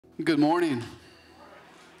Good morning.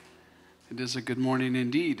 It is a good morning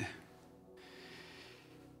indeed.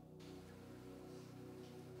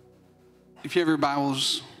 If you have your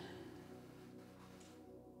Bibles,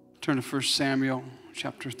 turn to 1 Samuel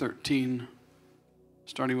chapter 13,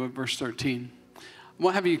 starting with verse 13. I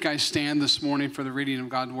want to have you guys stand this morning for the reading of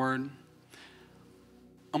God's Word.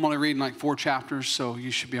 I'm only reading like 4 chapters, so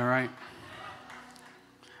you should be all right.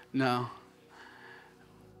 No,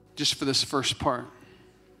 just for this first part.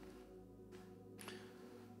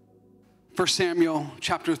 1 Samuel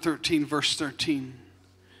chapter 13, verse 13.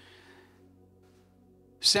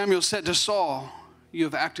 Samuel said to Saul, "You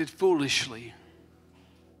have acted foolishly.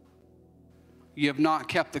 You have not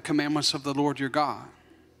kept the commandments of the Lord your God,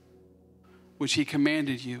 which he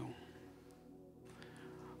commanded you.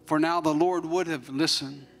 For now the Lord would have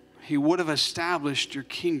listened. He would have established your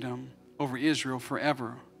kingdom over Israel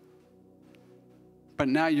forever. But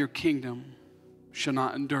now your kingdom shall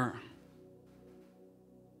not endure.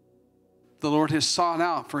 The Lord has sought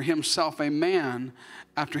out for himself a man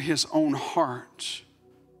after his own heart,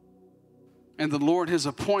 and the Lord has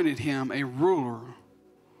appointed him a ruler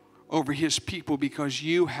over his people because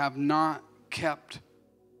you have not kept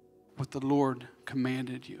what the Lord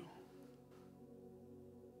commanded you."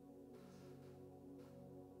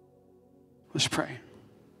 Let's pray.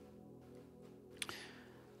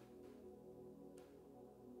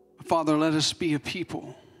 Father, let us be a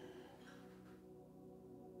people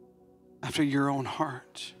after your own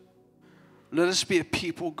heart. Let us be a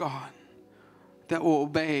people, God, that will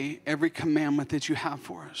obey every commandment that you have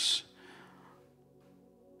for us.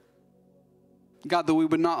 God, that we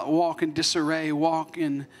would not walk in disarray, walk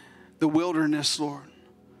in the wilderness, Lord,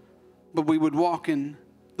 but we would walk in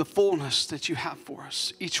the fullness that you have for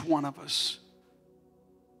us, each one of us.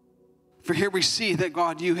 For here we see that,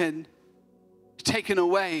 God, you had taken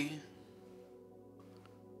away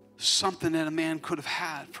something that a man could have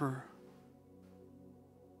had for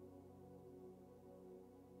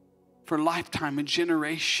lifetime and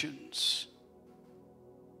generations.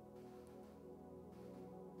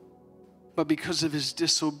 But because of his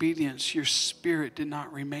disobedience, your spirit did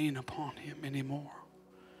not remain upon him anymore.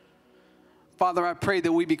 Father, I pray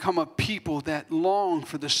that we become a people that long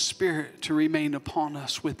for the Spirit to remain upon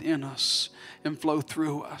us, within us, and flow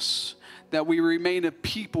through us. That we remain a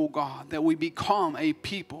people, God, that we become a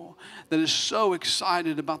people that is so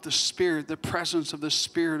excited about the Spirit, the presence of the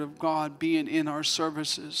Spirit of God being in our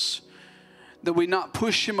services. That we not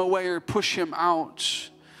push him away or push him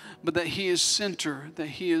out, but that he is center, that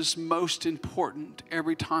he is most important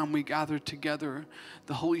every time we gather together.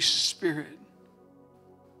 The Holy Spirit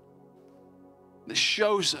that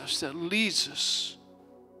shows us, that leads us,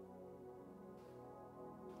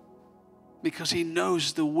 because he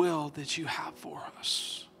knows the will that you have for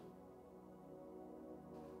us.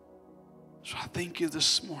 So I thank you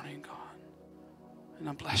this morning, God, and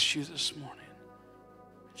I bless you this morning.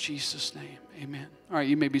 In Jesus' name, amen. All right,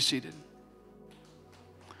 you may be seated.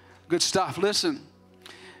 Good stuff. Listen,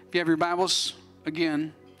 if you have your Bibles,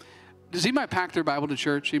 again, does anybody pack their Bible to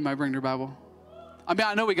church? Anybody bring their Bible? I mean,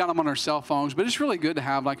 I know we got them on our cell phones, but it's really good to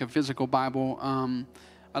have like a physical Bible.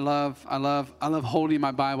 I love holding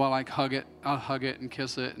my Bible. I like hug it. I'll hug it and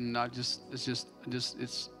kiss it, and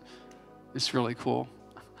it's really cool.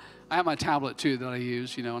 I have my tablet too that I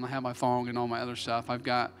use, and I have my phone and all my other stuff. I've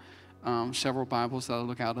got several Bibles that I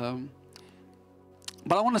look out of.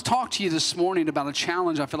 But I want to talk to you this morning about a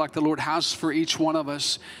challenge I feel like the Lord has for each one of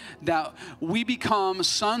us, that we become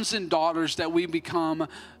sons and daughters, that we become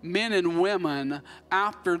men and women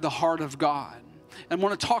after the heart of God. And I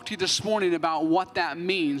want to talk to you this morning about what that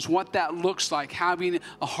means, what that looks like, having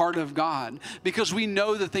a heart of God. Because we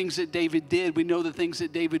know the things that David did. We know the things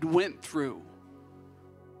that David went through.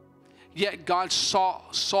 Yet God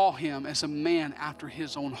saw him as a man after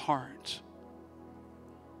his own heart.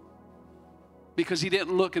 Because he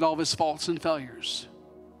didn't look at all of his faults and failures.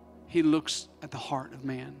 He looks at the heart of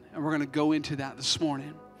man. And we're going to go into that this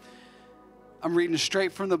morning. I'm reading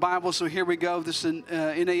straight from the Bible, so here we go. This is an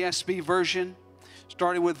NASB version,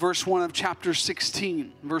 starting with verse 1 of chapter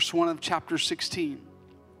 16. Verse 1 of chapter 16.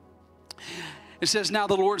 It says, "Now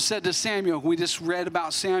the Lord said to Samuel," we just read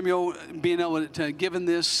about Samuel being able to, given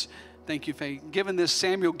this, thank you, Faye, given this,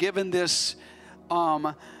 Samuel, given this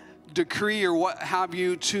decree or what have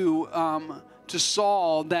you to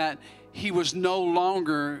Saul, that he was no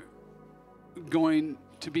longer going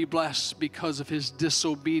to be blessed because of his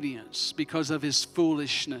disobedience, because of his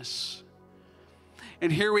foolishness. And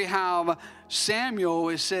here we have Samuel.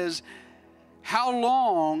 It says, "How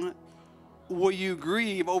long will you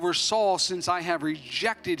grieve over Saul, since I have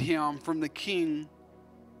rejected him from the king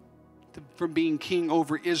from being king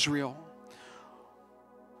over Israel.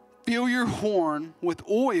 Fill your horn with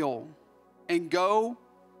oil and go.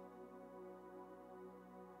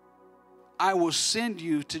 I will send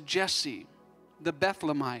you to Jesse, the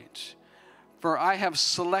Bethlehemite, for I have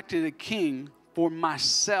selected a king for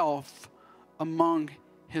myself among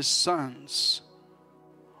his sons.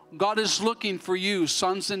 God is looking for you,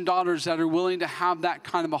 sons and daughters that are willing to have that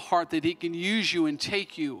kind of a heart that he can use you and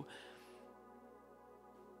take you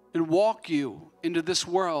and walk you into this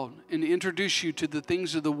world and introduce you to the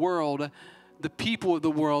things of the world, the people of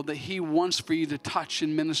the world that he wants for you to touch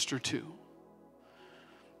and minister to.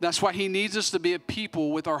 That's why he needs us to be a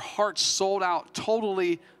people with our hearts sold out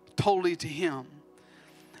totally to him.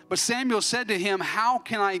 But Samuel said to him, how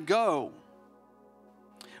can I go?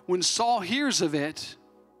 When Saul hears of it,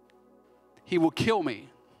 he will kill me.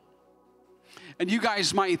 And you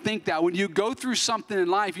guys might think that. When you go through something in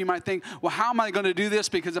life, you might think, well, how am I going to do this?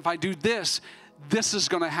 Because if I do this, this is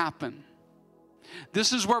going to happen.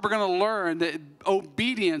 This is where we're going to learn that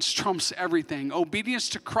obedience trumps everything. Obedience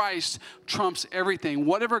to Christ trumps everything.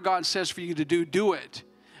 Whatever God says for you to do, do it.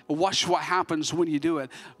 Watch what happens when you do it.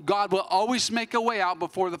 God will always make a way out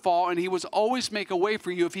before the fall, and he will always make a way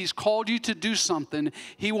for you. If he's called you to do something,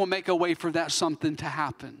 he will make a way for that something to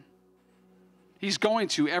happen. He's going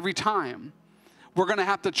to every time. We're going to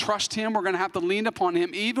have to trust him. We're going to have to lean upon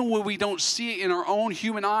him. Even when we don't see it in our own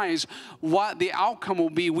human eyes what the outcome will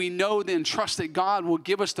be, we know then trust that God will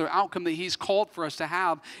give us the outcome that he's called for us to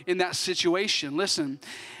have in that situation. Listen,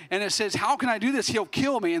 and it says, how can I do this? He'll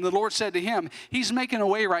kill me. And the Lord said to him, he's making a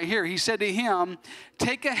way right here. He said to him,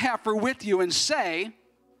 take a heifer with you and say,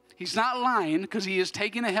 he's not lying because he is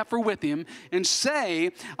taking a heifer with him, and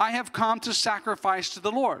say, I have come to sacrifice to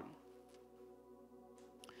the Lord.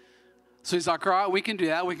 So he's like, all right, we can do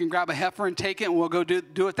that. We can grab a heifer and take it, and we'll go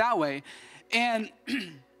do it that way. And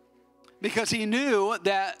because he knew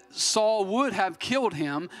that Saul would have killed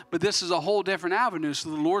him, but this is a whole different avenue.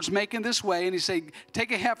 So the Lord's making this way, and he said,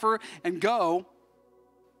 take a heifer and go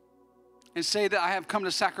and say that I have come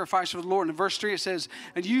to sacrifice for the Lord. And in verse 3 it says,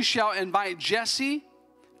 and you shall invite Jesse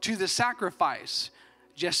to the sacrifice.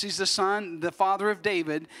 Jesse's the son, the father of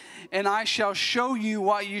David. And I shall show you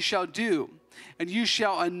what you shall do. And you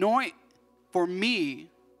shall anoint for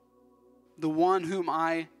me the one whom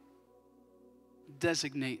I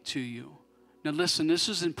designate to you. Now listen, this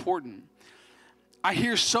is important. I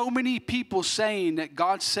hear so many people saying that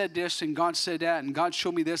God said this and God said that and God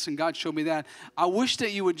showed me this and God showed me that. I wish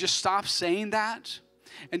that you would just stop saying that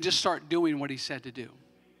and just start doing what he said to do.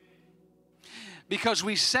 Because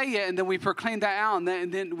we say it and then we proclaim that out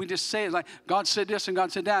and then we just say it like God said this and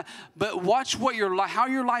God said that. But watch what how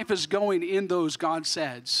your life is going in those God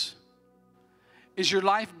saids. Is your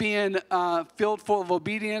life being filled full of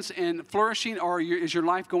obedience and flourishing, or is your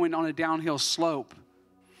life going on a downhill slope?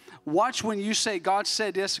 Watch when you say God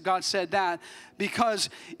said this, God said that, because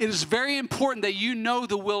it is very important that you know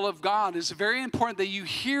the will of God. It's very important that you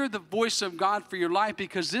hear the voice of God for your life,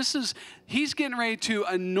 because he's getting ready to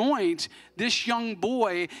anoint this young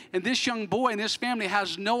boy, and this young boy and this family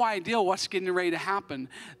has no idea what's getting ready to happen.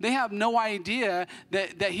 They have no idea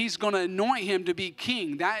that he's going to anoint him to be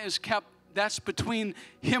king. That's between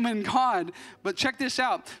him and God. But check this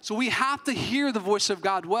out. So we have to hear the voice of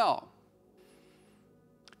God well.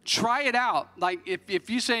 Try it out. Like if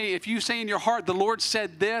you say in your heart, the Lord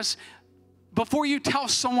said this, before you tell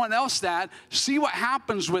someone else that, see what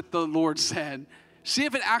happens with the Lord said. See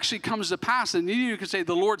if it actually comes to pass. And you can say,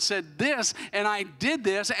 the Lord said this, and I did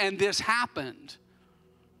this, and this happened.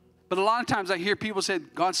 But a lot of times I hear people say,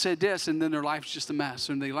 God said this, and then their life's just a mess,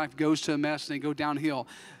 and their life goes to a mess, and they go downhill.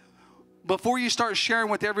 Before you start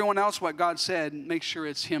sharing with everyone else what God said, make sure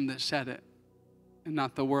it's him that said it and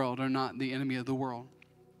not the world, or not the enemy of the world.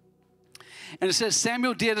 And it says,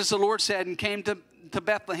 Samuel did as the Lord said and came to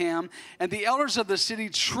Bethlehem, and the elders of the city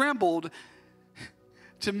trembled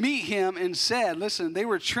to meet him and said, listen, they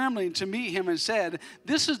were trembling to meet him and said,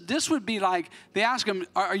 this would be like, they asked him,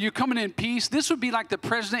 are you coming in peace? This would be like the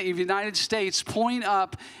president of the United States pulling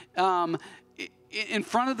up in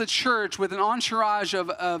front of the church with an entourage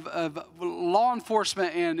of law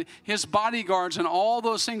enforcement and his bodyguards and all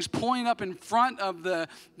those things pulling up in front of the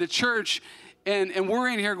church. And we're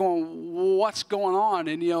in here going, what's going on?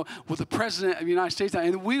 And, with the president of the United States.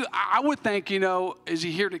 And I would think, is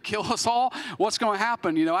he here to kill us all? What's going to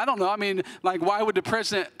happen? I don't know. I mean, like, why would the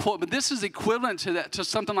president pull it? But this is equivalent to that, to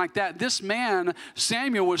something like that. This man,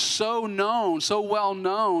 Samuel, was so well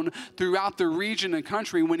known throughout the region and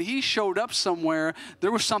country. When he showed up somewhere,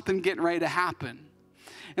 there was something getting ready to happen.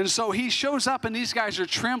 And so he shows up and these guys are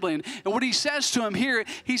trembling. And what he says to him here,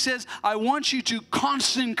 he says, I want you to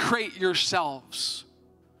consecrate yourselves.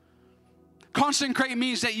 Consecrate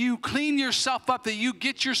means that you clean yourself up, that you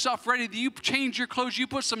get yourself ready, that you change your clothes, you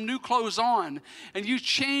put some new clothes on, and you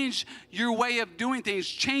change your way of doing things.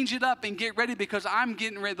 Change it up and get ready, because I'm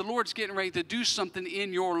getting ready, the Lord's getting ready to do something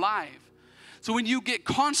in your life. So when you get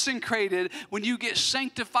consecrated, when you get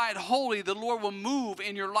sanctified holy, the Lord will move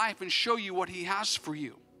in your life and show you what he has for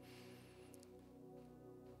you.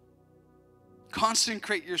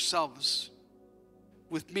 Consecrate yourselves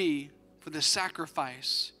with me for the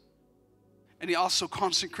sacrifice. And he also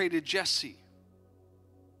consecrated Jesse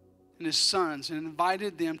and his sons and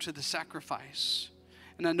invited them to the sacrifice.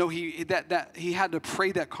 And I know he had to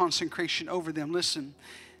pray that consecration over them. Listen.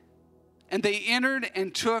 And they entered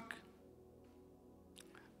and took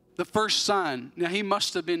the first son. Now he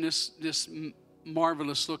must have been this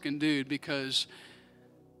marvelous looking dude, because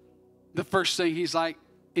the first thing he's like,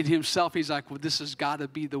 in himself, he's like, well, this has got to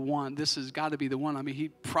be the one. This has got to be the one. I mean, he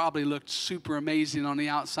probably looked super amazing on the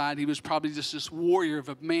outside. He was probably just this warrior of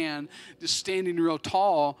a man, just standing real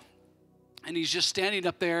tall. And he's just standing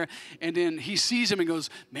up there, and then he sees him and goes,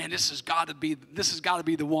 man, this has got to be the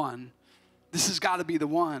one. This has got to be the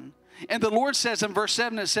one. And the Lord says in verse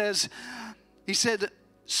 7, he said,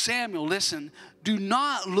 Samuel, listen, do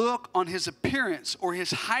not look on his appearance or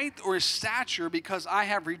his height or his stature, because I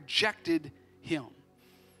have rejected him.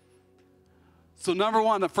 So number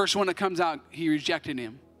one, the first one that comes out, he rejected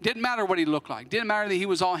him. Didn't matter what he looked like. Didn't matter that he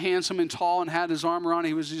was all handsome and tall and had his armor on.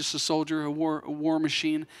 He was just a soldier, a war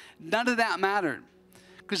machine. None of that mattered,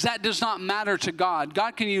 because that does not matter to God.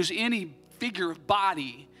 God can use any figure of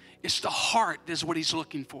body. It's the heart is what he's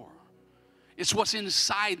looking for. It's what's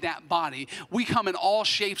inside that body. We come in all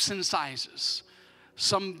shapes and sizes.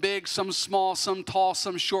 Some big, some small, some tall,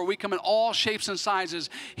 some short. We come in all shapes and sizes.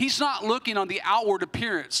 He's not looking on the outward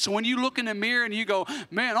appearance. So when you look in the mirror and you go,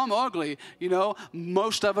 man, I'm ugly,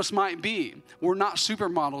 most of us might be. We're not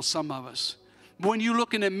supermodels, some of us. When you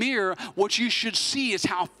look in the mirror, what you should see is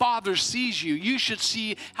how Father sees you. You should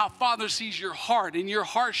see how Father sees your heart, and your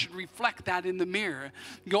heart should reflect that in the mirror.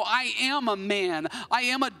 You go, I am a man, I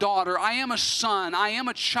am a daughter, I am a son, I am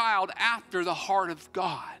a child after the heart of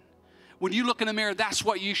God. When you look in the mirror, that's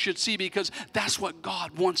what you should see, because that's what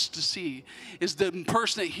God wants to see, is the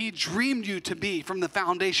person that he dreamed you to be from the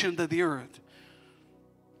foundation of the earth.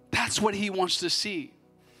 That's what he wants to see.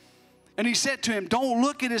 And he said to him, don't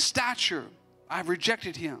look at his stature. I've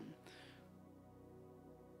rejected him.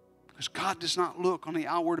 Because God does not look on the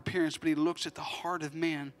outward appearance, but he looks at the heart of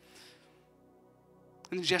man.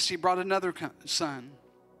 And Jesse brought another son,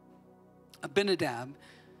 Abinadab.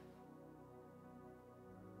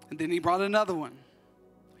 And then he brought another one,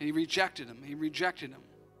 and he rejected him.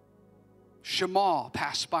 Shammah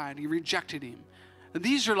passed by, and he rejected him. And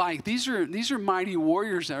these are mighty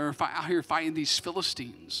warriors that are out here fighting these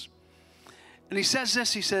Philistines. And he says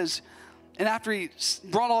this, he says, and after he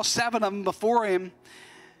brought all 7 of them before him,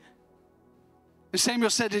 Samuel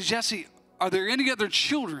said to Jesse, are there any other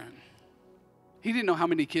children? He didn't know how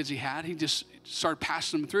many kids he had. He just started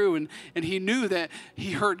passing them through. And he knew that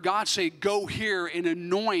he heard God say, go here and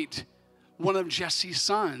anoint one of Jesse's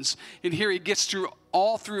sons. And here he gets through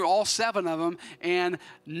all 7 of them, and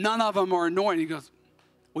none of them are anointed. He goes,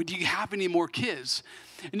 well, do you have any more kids?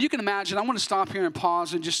 And you can imagine, I want to stop here and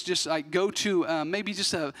pause and just like go to maybe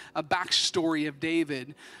just a backstory of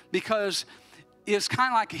David, because it's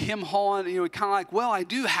kind of like him hauling, kind of like, well, I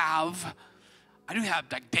do have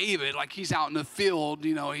like David, like he's out in the field,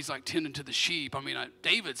 he's like tending to the sheep. I mean,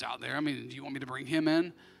 David's out there. I mean, do you want me to bring him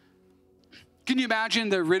in? Can you imagine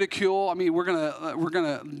the ridicule? I mean, we're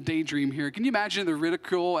gonna daydream here. Can you imagine the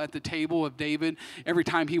ridicule at the table of David every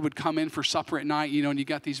time he would come in for supper at night? And you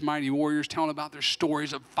got these mighty warriors telling about their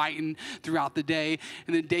stories of fighting throughout the day,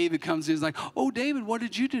 and then David comes in, and is like, "Oh, David, what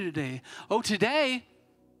did you do today? Oh, today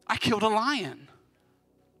I killed a lion."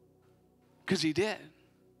 Because he did.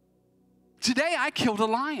 Today I killed a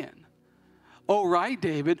lion. Oh, right,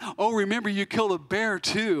 David. Oh, remember you killed a bear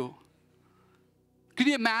too. Could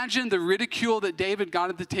you imagine the ridicule that David got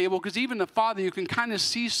at the table? Because even the father, you can kind of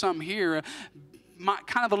see some here,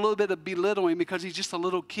 kind of a little bit of belittling, because he's just a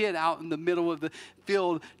little kid out in the middle of the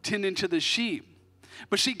field tending to the sheep.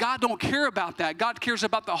 But see, God don't care about that. God cares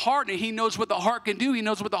about the heart, and he knows what the heart can do. He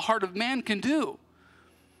knows what the heart of man can do.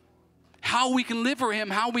 How we can live for him,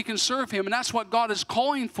 how we can serve him. And that's what God is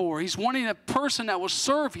calling for. He's wanting a person that will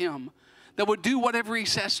serve him, that will do whatever he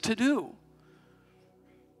says to do.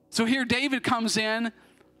 So here David comes in,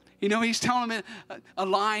 he's telling him a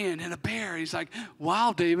lion and a bear. He's like,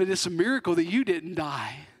 wow, David, it's a miracle that you didn't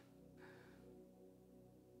die.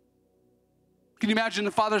 Can you imagine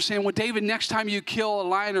the father saying, well, David, next time you kill a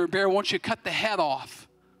lion or a bear, why don't you cut the head off?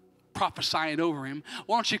 Prophesying over him.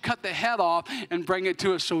 Why don't you cut the head off and bring it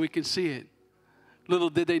to us so we can see it? Little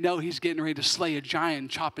did they know he's getting ready to slay a giant and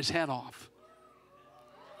chop his head off.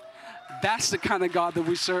 That's the kind of God that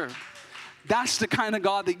we serve. That's the kind of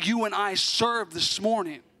God that you and I serve this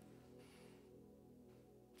morning.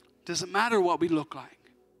 Doesn't matter what we look like.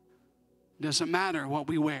 Doesn't matter what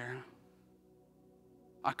we wear.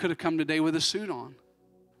 I could have come today with a suit on.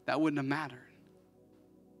 That wouldn't have mattered.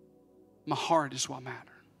 My heart is what mattered.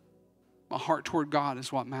 My heart toward God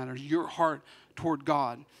is what matters. Your heart toward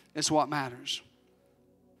God is what matters.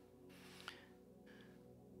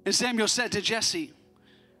 And Samuel said to Jesse,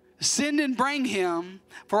 send and bring him,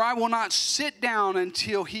 for I will not sit down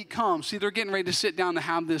until he comes. See, they're getting ready to sit down to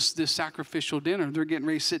have this sacrificial dinner. They're getting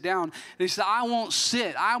ready to sit down. And he said, I won't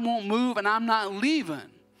sit, I won't move, and I'm not leaving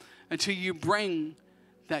until you bring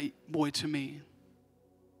that boy to me.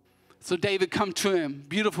 So David come to him,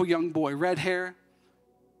 beautiful young boy, red hair.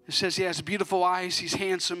 It says he has beautiful eyes, he's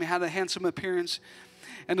handsome, he had a handsome appearance.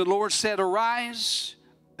 And the Lord said, arise,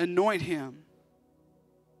 anoint him,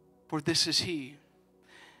 for this is he.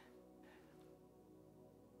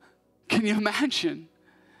 Can you imagine?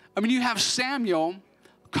 I mean, you have Samuel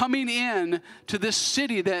coming in to this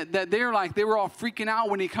city that they were all freaking out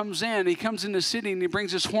when he comes in. He comes in the city and he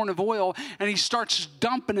brings this horn of oil and he starts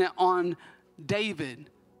dumping it on David.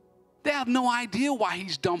 They have no idea why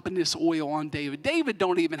he's dumping this oil on David. David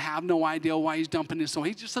don't even have no idea why he's dumping this oil.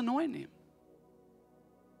 He's just anointing him.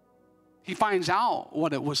 He finds out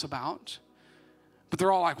what it was about. But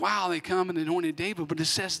they're all like, wow, they come and anointed David. But it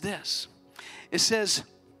says this. It says,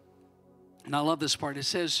 and I love this part. It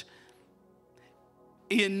says,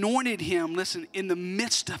 he anointed him, listen, in the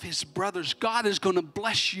midst of his brothers. God is going to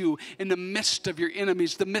bless you in the midst of your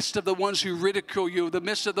enemies, the midst of the ones who ridicule you, the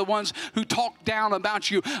midst of the ones who talk down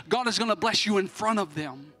about you. God is going to bless you in front of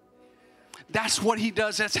them. That's what he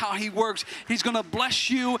does. That's how he works. He's going to bless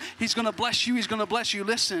you. He's going to bless you. He's going to bless you.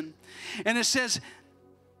 Listen. And it says,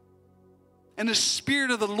 and the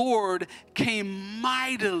Spirit of the Lord came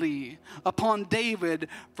mightily upon David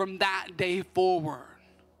from that day forward.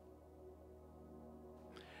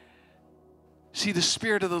 See, the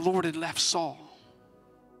Spirit of the Lord had left Saul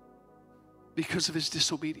because of his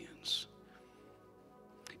disobedience.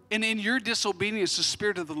 And in your disobedience, the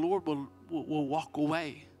Spirit of the Lord will walk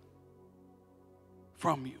away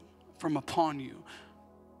from you, from upon you,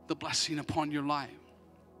 the blessing upon your life.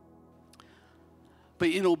 But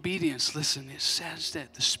in obedience, listen, it says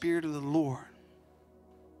that the Spirit of the Lord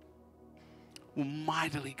will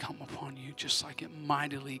mightily come upon you, just like it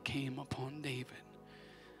mightily came upon David.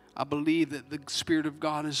 I believe that the Spirit of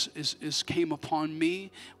God is came upon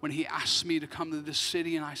me when he asked me to come to this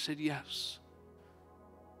city, and I said yes.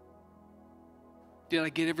 Did I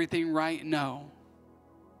get everything right? No.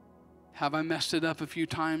 Have I messed it up a few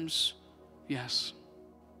times? Yes.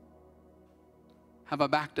 Have I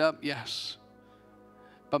backed up? Yes.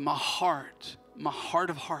 But my heart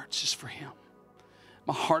of hearts is for him.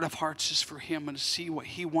 My heart of hearts is for him and to see what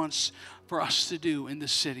he wants for us to do in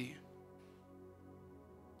this city.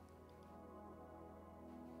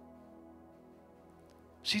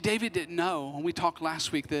 See, David didn't know, and we talked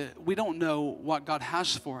last week, that we don't know what God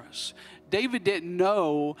has for us. David didn't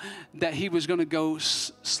know that he was going to go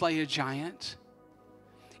slay a giant.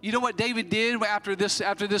 You know what David did after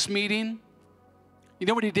this meeting? You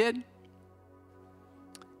know what he did?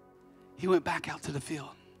 He went back out to the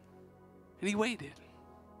field, and he waited.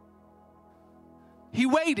 He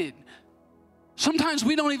waited. Sometimes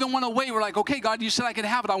we don't even want to wait. We're like, okay, God, you said I could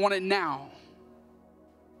have it. I want it now.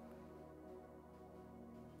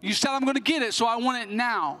 You said I'm going to get it, so I want it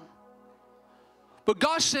now. But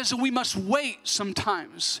God says that we must wait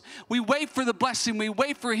sometimes. We wait for the blessing. We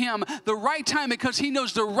wait for him the right time, because he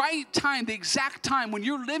knows the right time, the exact time. When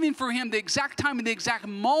you're living for him, the exact time and the exact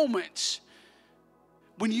moment,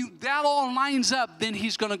 when that all lines up, then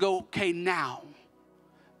he's going to go, okay, now.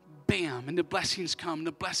 Bam, and the blessings come,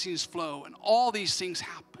 the blessings flow, and all these things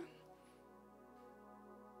happen.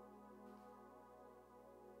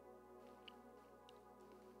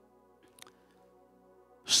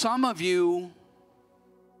 Some of you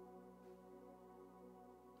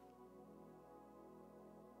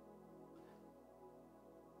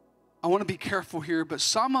I want to be careful here, but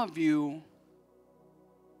some of you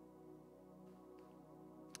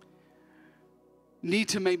need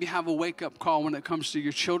to maybe have a wake-up call when it comes to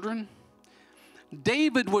your children.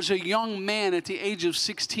 David was a young man at the age of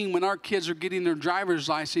 16 when our kids are getting their driver's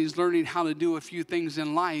license, learning how to do a few things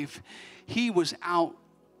in life. He was out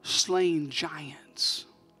slaying giants.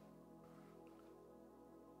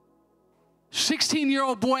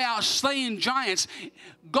 16-year-old boy out slaying giants.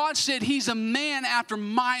 God said he's a man after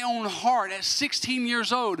my own heart at 16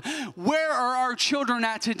 years old. Where are our children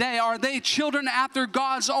at today? Are they children after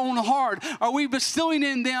God's own heart? Are we instilling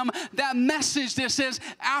in them that message that says,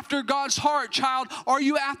 after God's heart, child? Are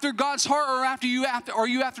you after God's heart, or are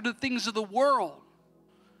you after the things of the world?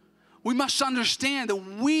 We must understand that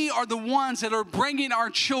we are the ones that are bringing our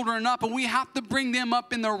children up, and we have to bring them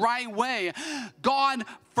up in the right way. God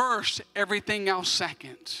first, everything else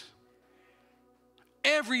second.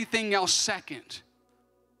 Everything else second.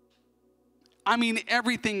 I mean,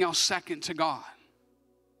 everything else second to God.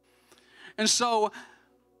 And so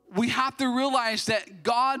we have to realize that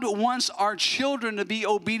God wants our children to be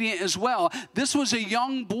obedient as well. This was a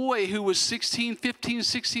young boy who was 15,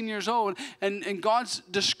 16 years old, and God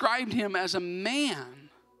described him as a man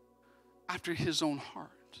after his own heart.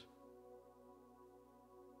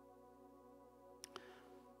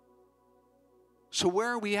 So where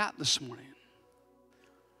are we at this morning?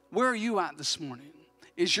 Where are you at this morning?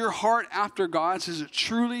 Is your heart after God's? Is it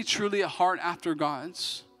truly, truly a heart after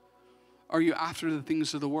God's? Are you after the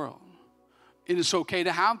things of the world? And it's okay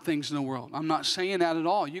to have things in the world. I'm not saying that at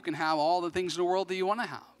all. You can have all the things in the world that you want to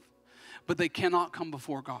have, but they cannot come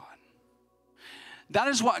before God. That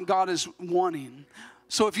is what God is wanting.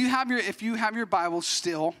 So if you have your Bible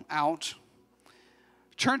still out,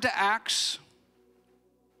 turn to Acts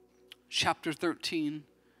chapter 13,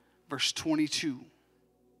 verse 22.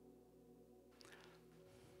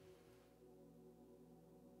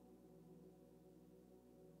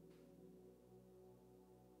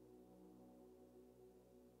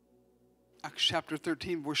 Acts chapter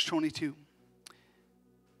 13, verse 22.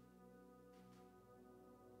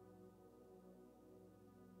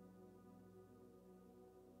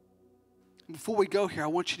 Before we go here, I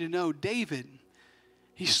want you to know David,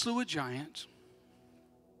 he slew a giant,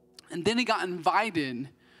 and then he got invited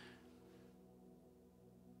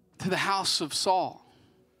to the house of Saul,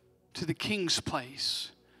 to the king's place.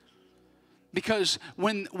 Because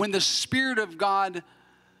when the Spirit of God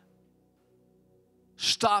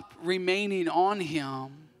stopped remaining on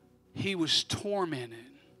him, he was tormented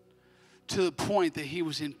to the point that he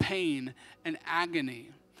was in pain and agony.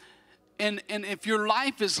 And if your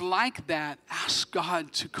life is like that, ask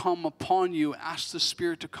God to come upon you. Ask the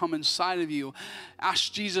Spirit to come inside of you.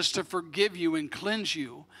 Ask Jesus to forgive you and cleanse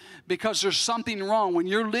you. Because there's something wrong. When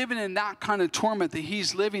you're living in that kind of torment that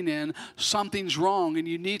he's living in, something's wrong. And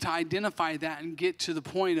you need to identify that and get to the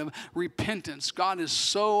point of repentance. God is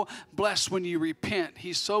so blessed when you repent.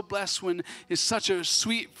 He's so blessed when it's such a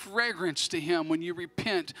sweet fragrance to him when you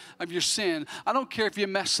repent of your sin. I don't care if you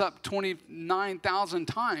mess up 29,000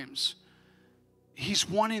 times. He's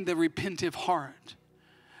wanting the repentive heart.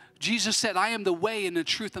 Jesus said, I am the way and the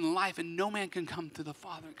truth and the life, and no man can come to the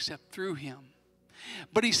Father except through him.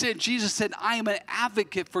 But Jesus said, I am an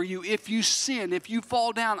advocate for you. If you sin, if you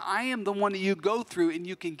fall down, I am the one that you go through and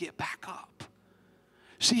you can get back up.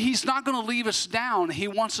 See, he's not going to leave us down. He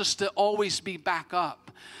wants us to always be back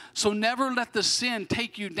up. So never let the sin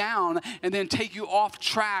take you down and then take you off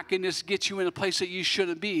track and just get you in a place that you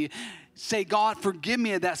shouldn't be. Say, God, forgive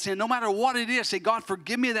me of that sin. No matter what it is, say, God,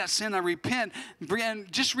 forgive me of that sin. I repent.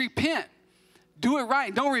 And just repent. Do it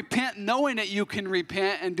right. Don't repent knowing that you can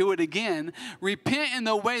repent and do it again. Repent in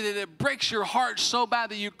the way that it breaks your heart so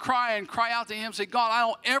bad that you cry and cry out to him. Say, God, I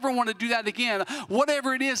don't ever want to do that again.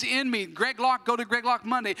 Whatever it is in me, Greg Locke, go to Greg Locke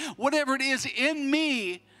Monday. Whatever it is in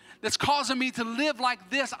me that's causing me to live like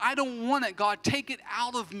this, I don't want it. God, take it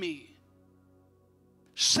out of me.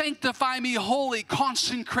 Sanctify me holy.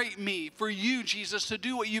 Consecrate me for you, Jesus, to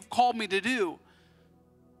do what you've called me to do.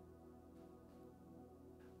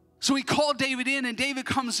 So he called David in, and David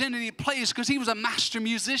comes in and he plays because he was a master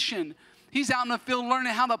musician. He's out in the field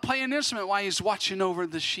learning how to play an instrument while he's watching over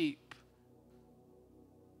the sheep.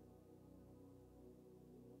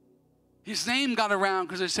 His name got around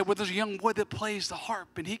because they said, well, there's a young boy that plays the harp,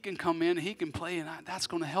 and he can come in and he can play, and that's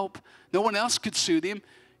going to help. No one else could soothe him.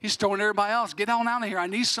 He's throwing everybody else. Get on out of here. I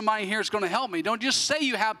need somebody here that's going to help me. Don't just say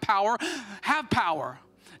you have power. Have power.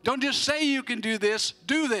 Don't just say you can do this.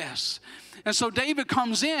 Do this. And so David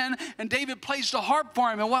comes in, and David plays the harp for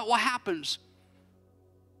him. And what happens?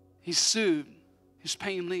 He's soothed. His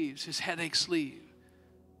pain leaves. His headaches leave.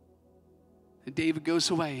 And David goes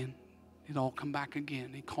away, and it all come back again.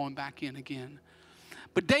 He call him back in again.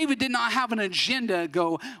 But David did not have an agenda.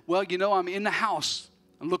 Go, well, I'm in the house.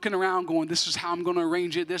 I'm looking around going, this is how I'm going to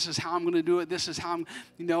arrange it. This is how I'm going to do it. This is how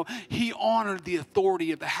he honored the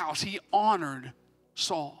authority of the house. He honored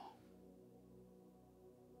Saul.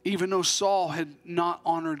 Even though Saul had not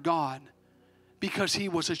honored God because he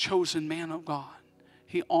was a chosen man of God.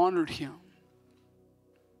 He honored him.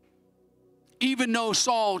 Even though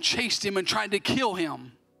Saul chased him and tried to kill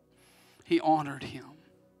him, he honored him.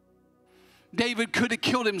 David could have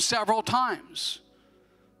killed him several times.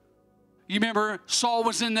 You remember Saul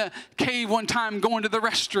was in the cave one time going to the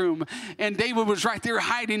restroom, and David was right there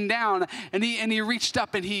hiding down, and he reached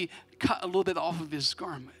up and he cut a little bit off of his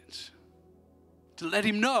garment to let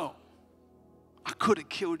him know, I could have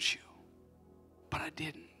killed you, but I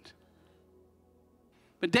didn't.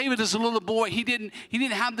 But David is a little boy. He didn't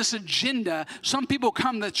have this agenda. Some people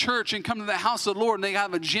come to church and come to the house of the Lord and they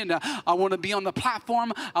have an agenda. I want to be on the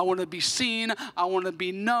platform. I want to be seen. I want to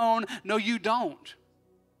be known. No, you don't.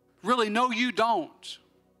 Really, no, you don't.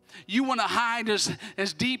 You want to hide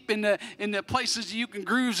as deep in the places you can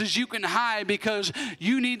grooves as you can hide, because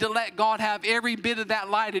you need to let God have every bit of that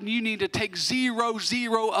light, and you need to take zero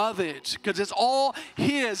of it, because it's all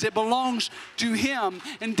His. It belongs to Him.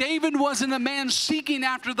 And David wasn't a man seeking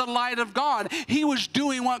after the light of God. He was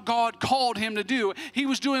doing what God called him to do. He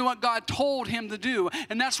was doing what God told him to do.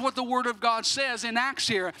 And that's what the Word of God says in Acts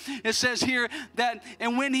here. It says here that,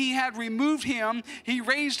 and when he had removed him, he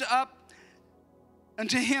raised up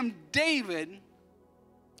unto him David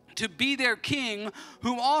to be their king,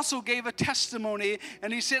 who also gave a testimony.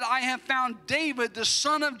 And he said, I have found David, the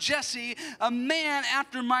son of Jesse, a man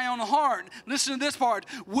after my own heart. Listen to this part.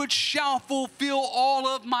 Which shall fulfill all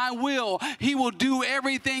of my will. He will do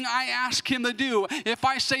everything I ask him to do. If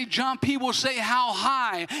I say jump, he will say how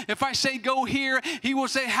high. If I say go here, he will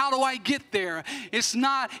say how do I get there.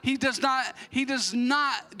 He does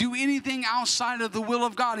not do anything outside of the will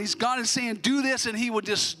of God. God is saying do this, and he will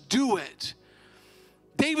just do it.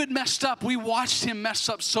 David messed up. We watched him mess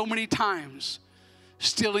up so many times,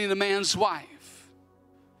 stealing a man's wife.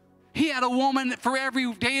 He had a woman for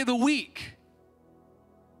every day of the week.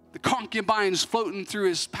 The concubines floating through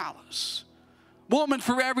his palace. Woman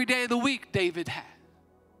for every day of the week David had.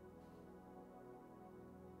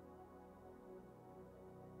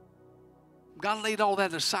 God laid all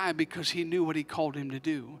that aside because he knew what he called him to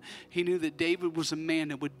do. He knew that David was a man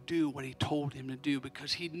that would do what he told him to do,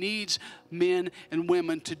 because he needs men and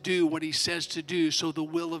women to do what he says to do so the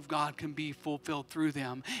will of God can be fulfilled through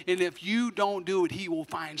them. And if you don't do it, he will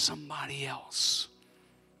find somebody else.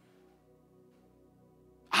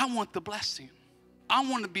 I want the blessing. I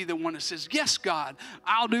want to be the one that says, yes, God,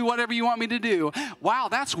 I'll do whatever you want me to do. Wow,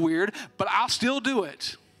 that's weird, but I'll still do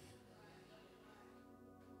it.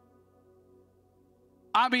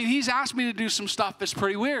 I mean, he's asked me to do some stuff that's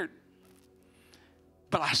pretty weird,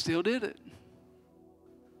 but I still did it.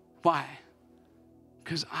 Why?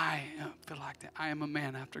 Because I feel like that I am a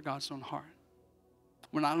man after God's own heart.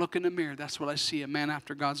 When I look in the mirror, that's what I see, a man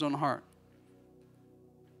after God's own heart.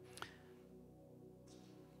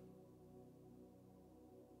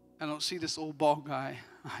 I don't see this old bald guy.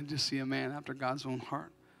 I just see a man after God's own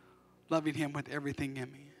heart, loving him with everything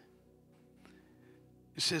in me.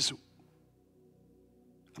 It says,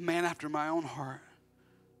 a man after my own heart,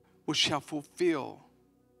 which shall fulfill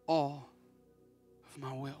all of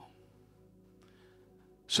my will.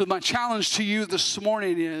 So my challenge to you this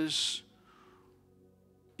morning is,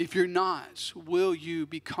 if you're not, will you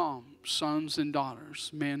become sons and daughters,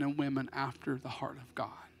 men and women after the heart of God?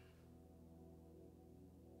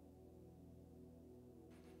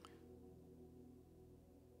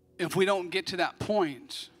 If we don't get to that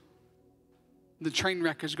point, the train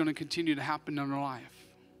wreck is going to continue to happen in our life.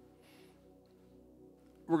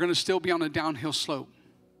 We're going to still be on a downhill slope.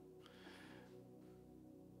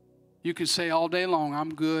 You can say all day long,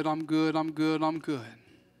 I'm good, I'm good, I'm good, I'm good.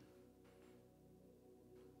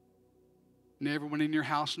 And everyone in your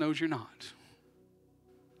house knows you're not.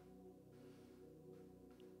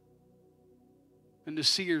 And the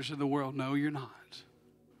seers of the world know you're not.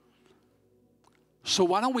 So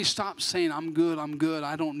why don't we stop saying, I'm good,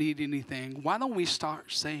 I don't need anything. Why don't we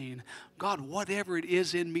start saying, God, whatever it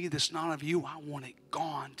is in me that's not of you, I want it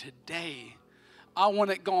gone today. I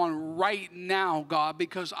want it gone right now, God,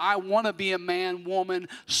 because I want to be a man, woman,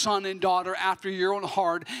 son, and daughter after your own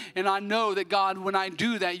heart. And I know that, God, when I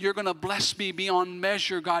do that, you're going to bless me beyond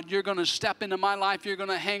measure, God. You're going to step into my life. You're going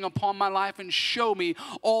to hang upon my life and show me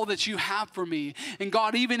all that you have for me. And,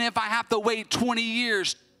 God, even if I have to wait 20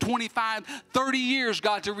 years, 25, 30 years,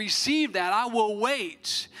 God, to receive that, I will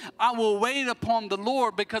wait. I will wait upon the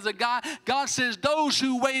Lord, because God says those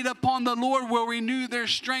who wait upon the Lord will renew their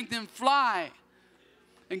strength and fly.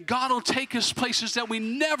 And God will take us places that we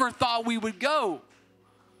never thought we would go.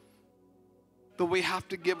 But we have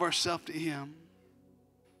to give ourselves to Him.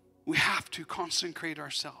 We have to consecrate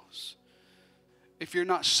ourselves. if you're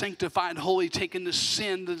not sanctified, holy, taking the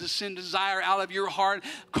sin desire out of your heart,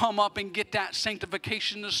 come up and get that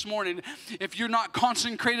sanctification this morning. If you're not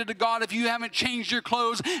consecrated to God, if you haven't changed your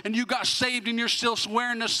clothes and you got saved and you're still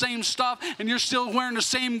wearing the same stuff and you're still wearing the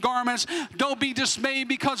same garments, don't be dismayed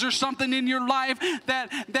because there's something in your life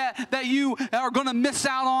that you are going to miss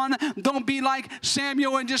out on. Don't be like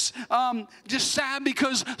Samuel and just sad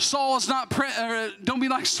because Saul is not. Don't be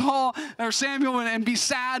like Saul or Samuel and be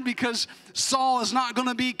sad because Saul is not going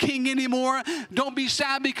to be king anymore. Don't be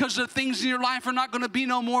sad because the things in your life are not going to be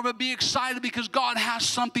no more, but be excited because God has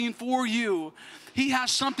something for you. He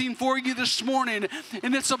has something for you this morning,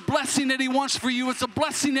 and it's a blessing that he wants for you. It's a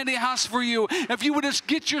blessing that he has for you. If you would just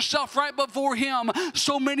get yourself right before him,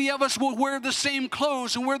 so many of us will wear the same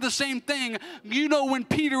clothes and wear the same thing. You know,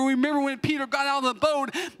 remember when Peter got out of the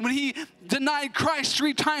boat, when he denied Christ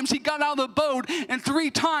 3 times, he got out of the boat, and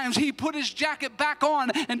 3 times he put his jacket back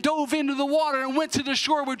on and dove into the water and went to the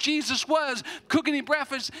shore where Jesus was cooking him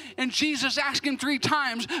breakfast. And Jesus asked him 3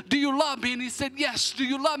 times, do you love me? And he said, yes. Do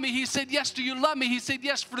you love me? He said, yes. Do you love me? He said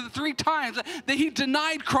yes. For the 3 times that he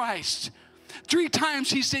denied Christ, 3 times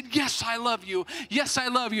he said, yes, I love you. Yes, I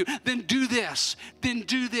love you. Then do this. Then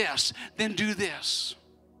do this. Then do this.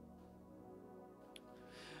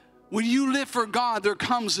 When you live for God, there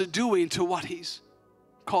comes a doing to what he's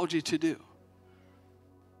called you to do.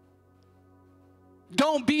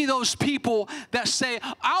 Don't be those people that say,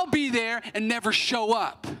 I'll be there and never show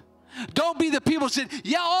up. Don't be the people that say,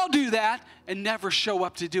 yeah, I'll do that and never show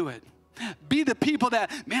up to do it. Be the people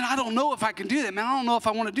that, man, I don't know if I can do that. Man, I don't know if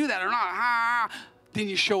I want to do that or not. Then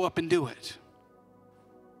you show up and do it.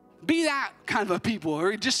 Be that kind of a people,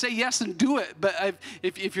 or just say yes and do it. But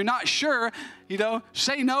if you're not sure,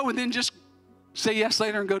 say no and then just say yes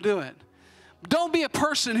later and go do it. Don't be a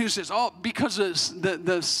person who says, oh, because of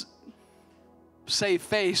the save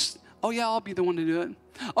face, oh yeah, I'll be the one to do it.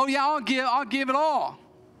 Oh yeah, I'll give it all.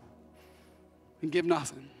 And give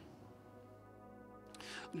nothing.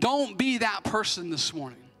 Don't be that person this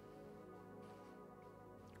morning.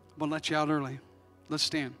 I'm going to let you out early. Let's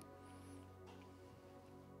stand.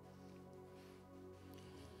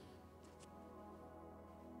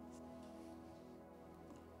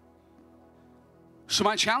 So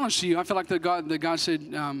my challenge to you, I feel like the God said,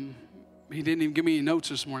 he didn't even give me any notes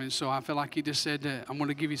this morning, so I feel like he just said that I'm going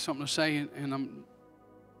to give you something to say, and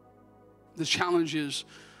the challenge is,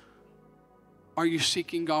 are you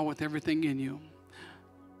seeking God with everything in you?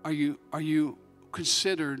 Are you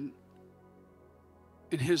considered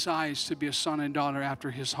in his eyes to be a son and daughter after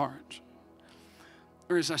his heart?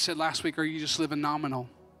 Or as I said last week, are you just living nominal?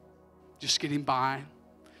 Just getting by?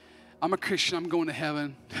 I'm a Christian, I'm going to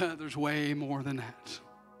heaven. There's way more than that.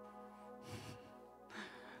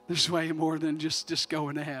 There's way more than just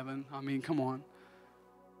going to heaven. I mean, come on.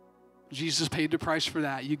 Jesus paid the price for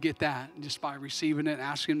that. You get that just by receiving it,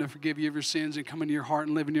 asking him to forgive you of your sins and come into your heart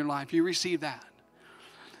and live in your life. You receive that.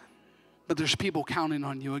 But there's people counting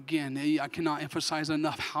on you. Again, I cannot emphasize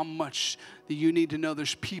enough how much that you need to know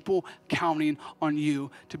there's people counting on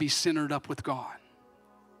you to be centered up with God.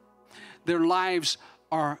 Their lives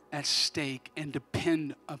are at stake and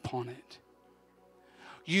depend upon it.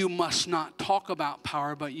 You must not talk about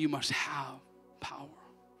power, but you must have power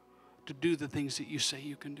to do the things that you say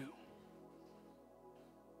you can do.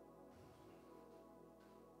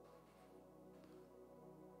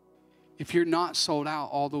 If you're not sold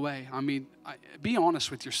out all the way, be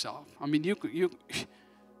honest with yourself. You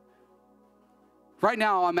right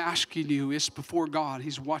now I'm asking you, it's before God.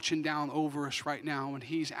 He's watching down over us right now, and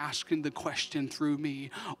he's asking the question through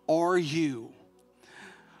me, are you,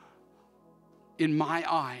 in my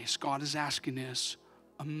eyes, God is asking this,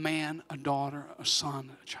 a man, a daughter, a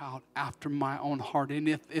son, a child after my own heart? And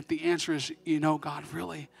if the answer is, God,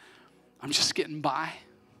 really, I'm just getting by.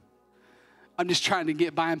 I'm just trying to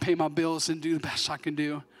get by and pay my bills and do the best I can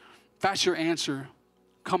do. If that's your answer,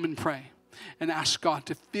 come and pray and ask God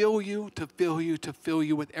to fill you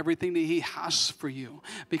with everything that he has for you,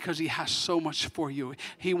 because he has so much for you.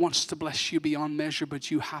 He wants to bless you beyond measure,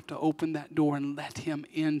 but you have to open that door and let him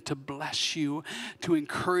in to bless you, to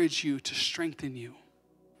encourage you, to strengthen you.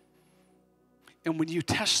 And when you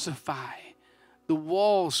testify, the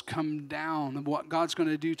walls come down of what God's going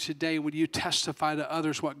to do today. When you testify to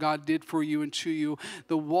others what God did for you and to you,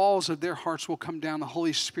 the walls of their hearts will come down. The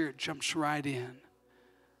Holy Spirit jumps right in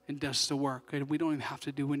and does the work. And we don't even have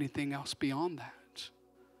to do anything else beyond that.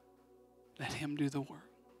 Let him do the work.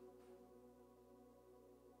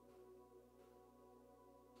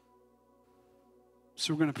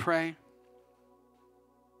 So we're going to pray.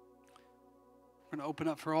 We're going to open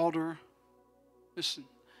up for altar. Listen.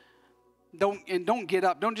 Don't get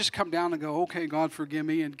up. Don't just come down and go, okay, God, forgive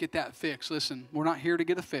me, and get that fixed. Listen, we're not here to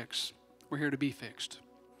get a fix. We're here to be fixed.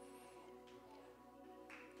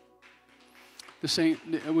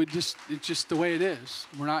 It's just the way it is.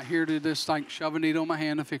 We're not here to just like shove a needle in my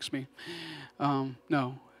hand and fix me.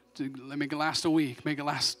 No, make it last a week, make it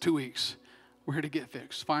last 2 weeks. We're here to get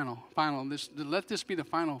fixed. Final. Let this be the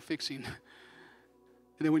final fixing. And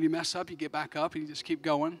then when you mess up, you get back up and you just keep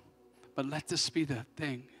going. But let this be the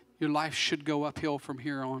thing. Your life should go uphill from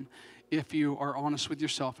here on if you are honest with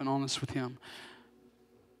yourself and honest with Him.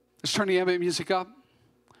 Let's turn the ambient music up.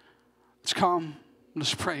 Let's come.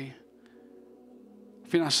 Let's pray.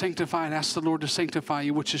 If you're not sanctified, ask the Lord to sanctify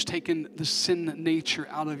you, which has taken the sin nature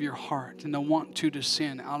out of your heart and the want to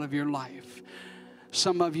sin out of your life.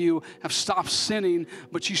 Some of you have stopped sinning,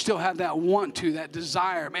 but you still have that want to, that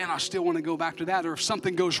desire. Man, I still want to go back to that. Or if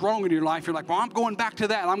something goes wrong in your life, you're like, well, I'm going back to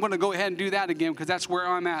that. I'm going to go ahead and do that again because that's where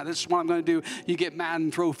I'm at. This is what I'm going to do. You get mad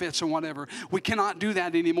and throw fits and whatever. We cannot do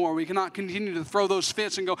that anymore. We cannot continue to throw those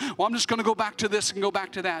fits and go, well, I'm just going to go back to this and go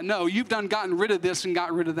back to that. No, you've gotten rid of this and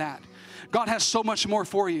got rid of that. God has so much more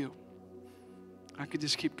for you. I could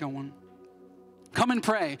just keep going. Come and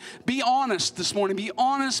pray. Be honest this morning. Be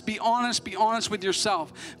honest with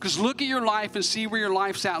yourself. Because look at your life and see where your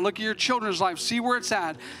life's at. Look at your children's life. See where it's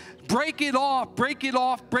at. Break it off.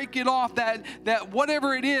 That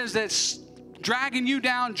whatever it is that's dragging you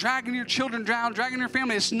down, dragging your children down, dragging your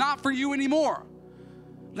family, it's not for you anymore.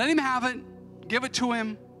 Let Him have it. Give it to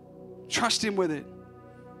Him. Trust Him with it.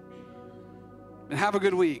 And have a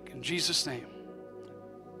good week. In Jesus' name.